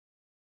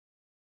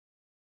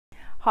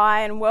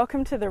Hi and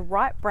welcome to the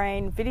Right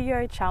Brain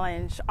Video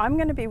Challenge. I'm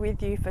going to be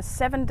with you for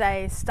 7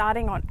 days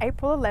starting on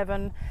April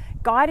 11,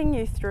 guiding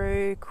you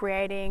through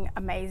creating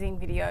amazing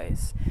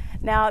videos.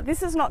 Now,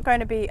 this is not going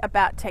to be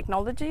about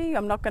technology.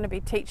 I'm not going to be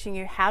teaching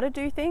you how to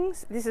do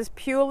things. This is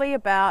purely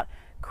about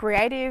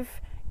creative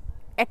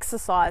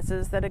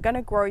exercises that are going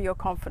to grow your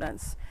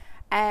confidence.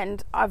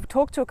 And I've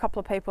talked to a couple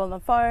of people on the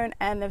phone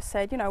and they've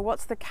said,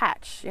 what's the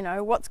catch?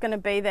 What's going to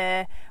be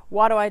there?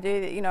 Why do I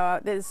do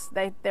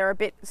that? They're a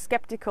bit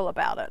skeptical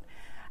about it.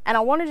 And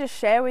I want to just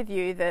share with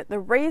you that the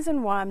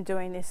reason why I'm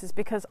doing this is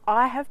because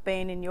I have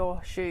been in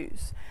your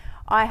shoes.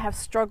 I have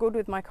struggled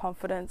with my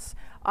confidence.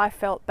 I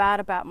felt bad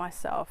about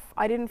myself.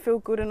 I didn't feel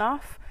good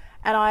enough.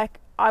 And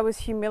I was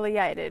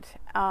humiliated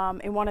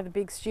in one of the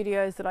big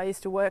studios that I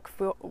used to work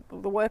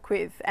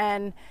with.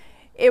 And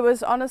it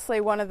was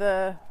honestly one of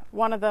the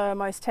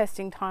most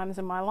testing times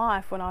in my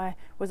life when I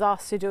was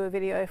asked to do a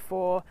video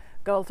for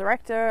Girl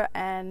Director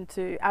and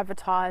to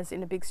advertise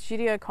in a big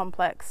studio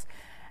complex.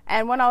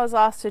 And when I was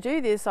asked to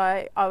do this,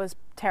 I was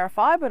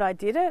terrified, but I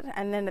did it.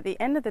 And then at the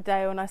end of the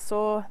day, when I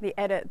saw the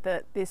edit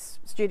that this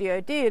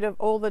studio did of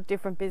all the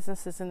different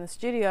businesses in the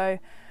studio,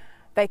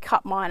 they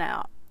cut mine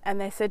out.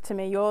 And they said to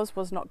me, yours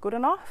was not good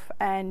enough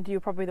and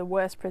you're probably the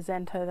worst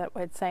presenter that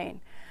we'd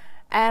seen.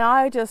 And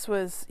I just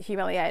was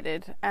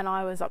humiliated and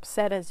I was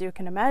upset, as you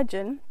can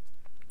imagine.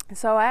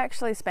 So I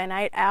actually spent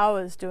 8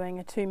 hours doing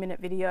a 2-minute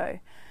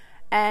video,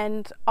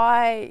 and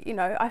I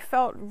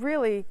felt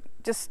really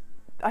just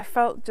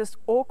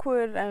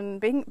awkward.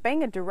 And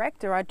being a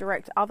director, I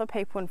direct other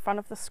people in front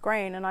of the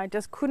screen, and I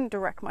just couldn't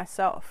direct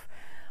myself.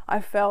 I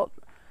felt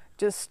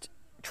just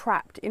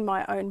trapped in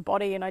my own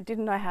body, and I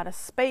didn't know how to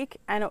speak,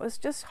 and it was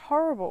just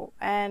horrible.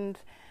 And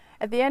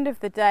at the end of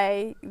the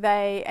day,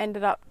 they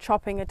ended up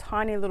chopping a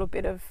tiny little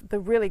bit of the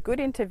really good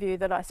interview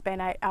that I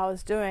spent 8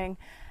 hours doing.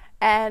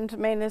 And I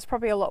mean, there's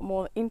probably a lot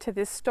more into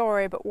this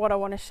story, but what I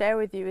want to share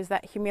with you is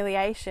that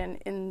humiliation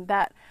in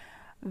that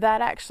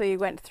actually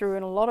went through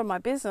in a lot of my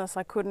business.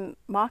 I couldn't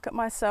market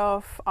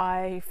myself.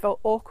 I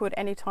felt awkward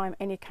anytime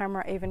any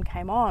camera even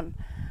came on.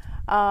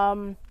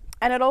 And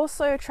it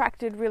also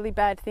attracted really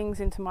bad things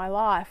into my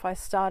life.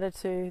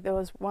 There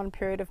was one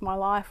period of my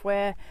life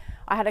where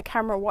I had a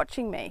camera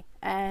watching me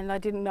and I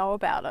didn't know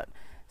about it.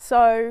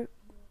 So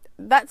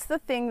that's the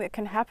thing that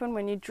can happen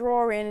when you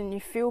draw in and you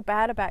feel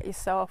bad about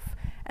yourself.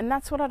 And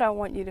that's what I don't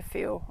want you to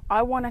feel.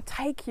 I want to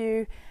take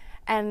you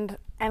and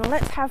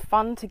let's have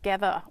fun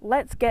together.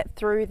 Let's get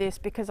through this,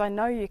 because I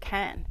know you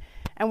can.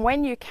 And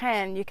when you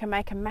can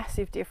make a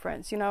massive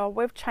difference.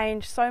 We've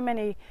changed so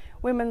many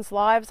women's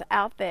lives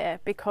out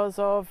there because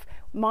of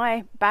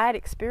my bad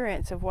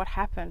experience of what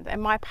happened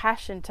and my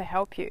passion to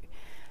help you.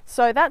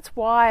 So that's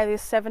why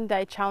this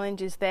 7-day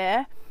challenge is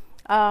there.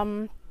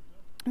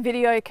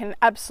 Video can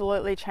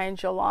absolutely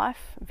change your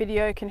life.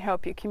 Video can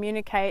help you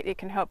communicate. It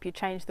can help you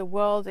change the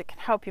world. It can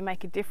help you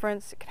make a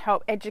difference. It can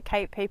help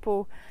educate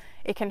people.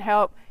 It can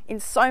help in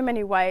so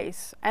many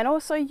ways. And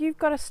also, you've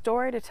got a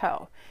story to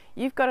tell.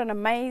 You've got an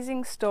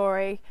amazing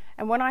story.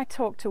 And when I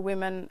talk to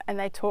women and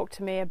they talk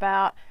to me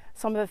about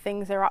some of the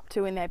things they're up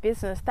to in their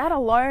business, that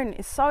alone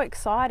is so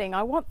exciting.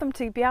 I want them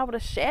to be able to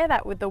share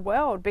that with the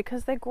world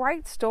because they're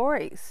great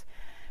stories.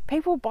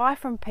 People buy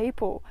from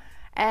people.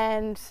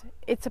 And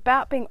it's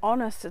about being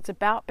honest, it's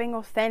about being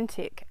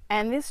authentic.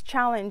 And this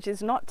challenge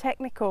is not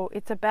technical,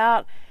 it's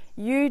about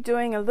you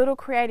doing a little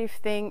creative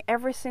thing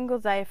every single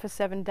day for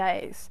 7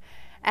 days.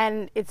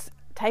 And it's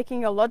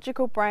taking your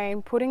logical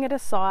brain, putting it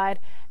aside,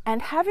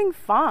 and having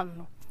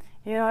fun.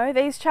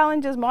 These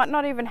challenges might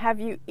not even have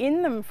you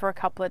in them for a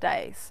couple of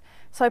days.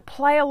 So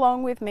play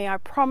along with me, I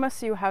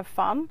promise you'll have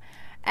fun.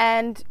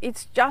 And you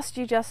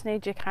just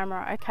need your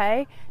camera,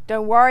 okay?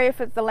 Don't worry if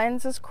the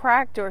lens is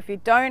cracked or if you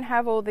don't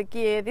have all the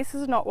gear. This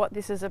is not what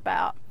this is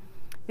about.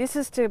 This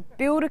is to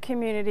build a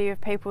community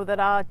of people that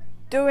are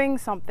doing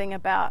something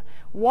about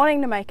wanting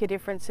to make a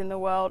difference in the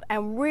world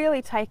and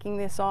really taking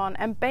this on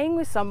and being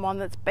with someone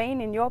that's been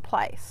in your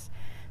place.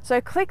 So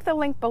click the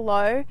link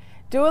below,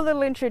 do a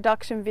little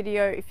introduction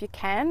video if you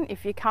can.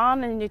 If you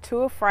can't and you're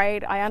too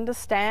afraid, I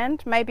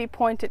understand. Maybe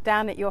point it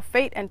down at your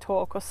feet and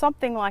talk or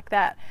something like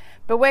that.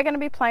 But we're going to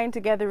be playing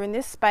together in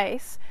this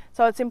space,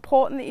 so it's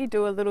important that you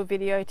do a little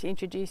video to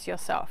introduce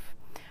yourself.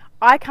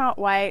 I can't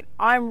wait.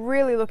 I'm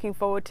really looking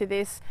forward to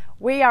this.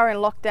 We are in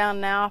lockdown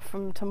now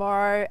from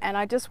tomorrow, and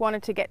I just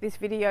wanted to get this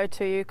video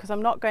to you because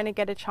I'm not going to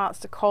get a chance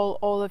to call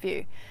all of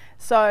you.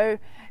 So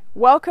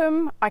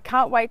welcome. I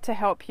can't wait to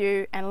help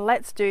you, and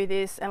let's do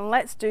this and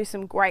let's do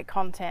some great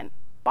content.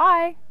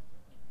 Bye.